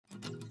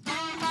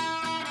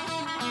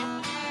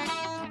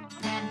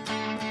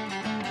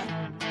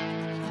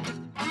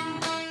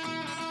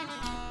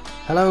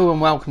Hello and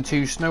welcome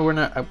to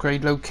Snowrunner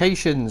upgrade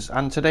locations,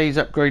 and today's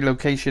upgrade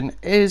location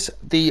is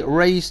the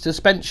raised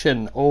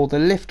suspension or the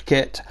lift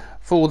kit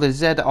for the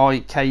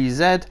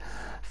ZIKZ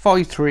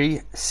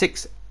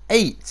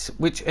 5368,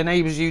 which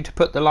enables you to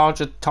put the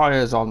larger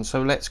tyres on.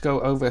 So let's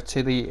go over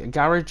to the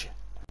garage.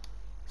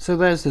 So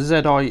there's the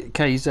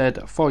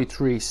ZIKZ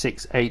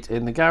 5368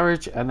 in the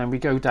garage, and then we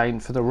go down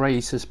for the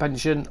raised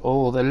suspension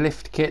or the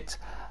lift kit,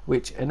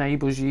 which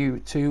enables you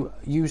to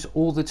use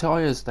all the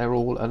tyres. They're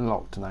all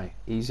unlocked now,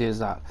 easy as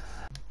that.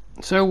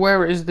 So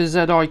where is the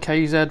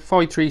ZIKZ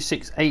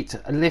 5368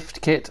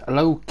 lift kit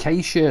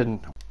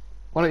location?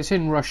 Well, it's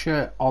in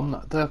Russia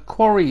on the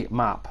quarry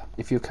map.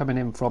 If you're coming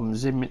in from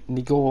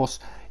Zimnigorsk,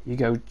 you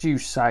go due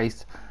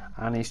south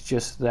and it's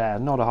just there.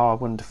 Not a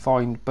hard one to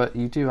find, but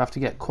you do have to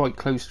get quite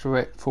close to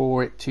it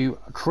for it to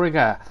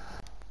trigger.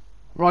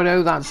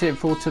 Righto, that's it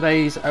for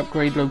today's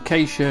upgrade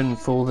location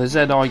for the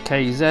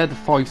ZIKZ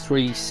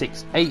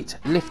 5368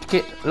 lift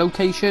kit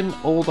location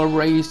or the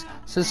raised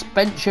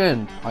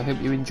suspension. I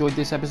hope you enjoyed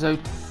this episode,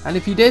 and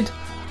if you did,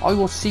 I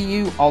will see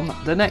you on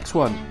the next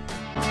one.